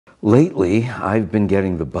Lately, I've been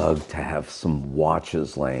getting the bug to have some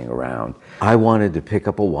watches laying around. I wanted to pick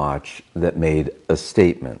up a watch that made a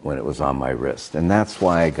statement when it was on my wrist, and that's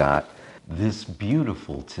why I got this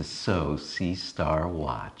beautiful Tissot Seastar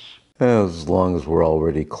watch. As long as we're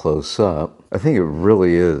already close up, I think it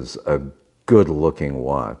really is a good-looking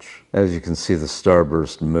watch. As you can see, the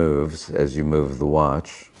starburst moves as you move the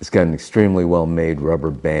watch. It's got an extremely well-made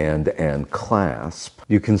rubber band and clasp.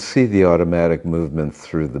 You can see the automatic movement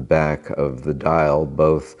through the back of the dial.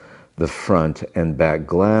 Both the front and back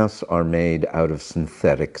glass are made out of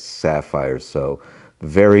synthetic sapphire, so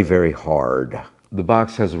very, very hard. The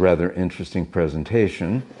box has a rather interesting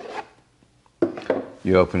presentation.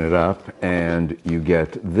 You open it up and you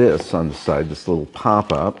get this on the side, this little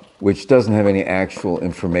pop-up, which doesn't have any actual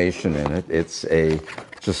information in it. It's a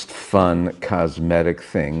just fun cosmetic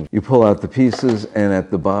thing. You pull out the pieces and at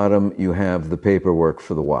the bottom you have the paperwork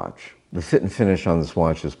for the watch. The fit and finish on this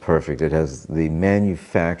watch is perfect. It has the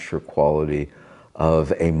manufacturer quality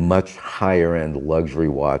of a much higher end luxury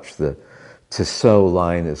watch. The Tissot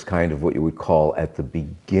line is kind of what you would call at the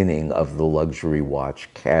beginning of the luxury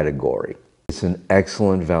watch category. It's an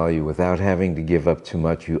excellent value. Without having to give up too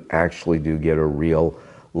much, you actually do get a real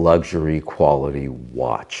luxury quality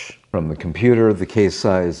watch. From the computer, the case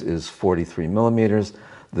size is 43 millimeters.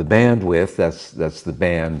 The bandwidth, that's the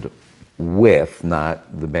band width,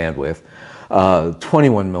 not the bandwidth,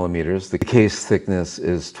 21 millimeters. The case thickness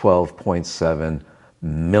is 12.7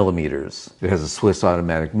 millimeters. It has a Swiss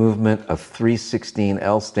automatic movement, a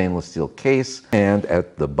 316L stainless steel case, and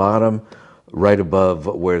at the bottom, right above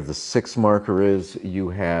where the 6 marker is, you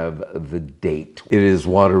have the date. It is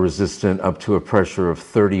water resistant up to a pressure of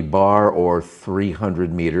 30 bar or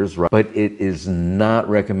 300 meters, but it is not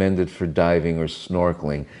recommended for diving or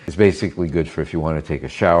snorkeling. It's basically good for if you want to take a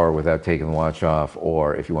shower without taking the watch off,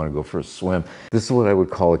 or if you want to go for a swim. This is what I would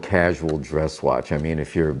call a casual dress watch. I mean,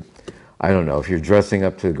 if you're dressing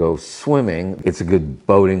up to go swimming, it's a good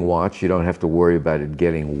boating watch. You don't have to worry about it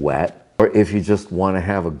getting wet. Or if you just want to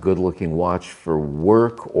have a good-looking watch for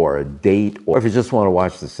work or a date, or if you just want a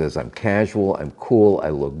watch that says, I'm casual, I'm cool, I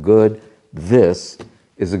look good, this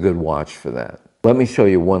is a good watch for that. Let me show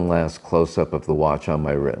you one last close-up of the watch on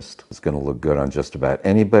my wrist. It's going to look good on just about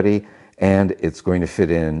anybody, and it's going to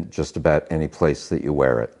fit in just about any place that you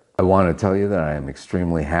wear it. I want to tell you that I am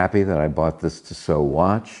extremely happy that I bought this Tissot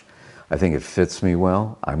watch. I think it fits me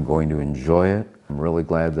well. I'm going to enjoy it. I'm really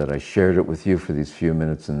glad that I shared it with you for these few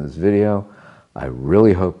minutes in this video. I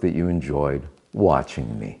really hope that you enjoyed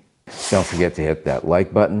watching me. Don't forget to hit that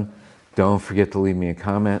like button. Don't forget to leave me a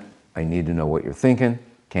comment. I need to know what you're thinking.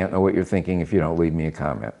 Can't know what you're thinking if you don't leave me a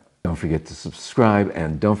comment. Don't forget to subscribe,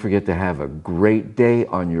 and don't forget to have a great day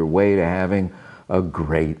on your way to having a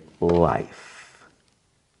great life.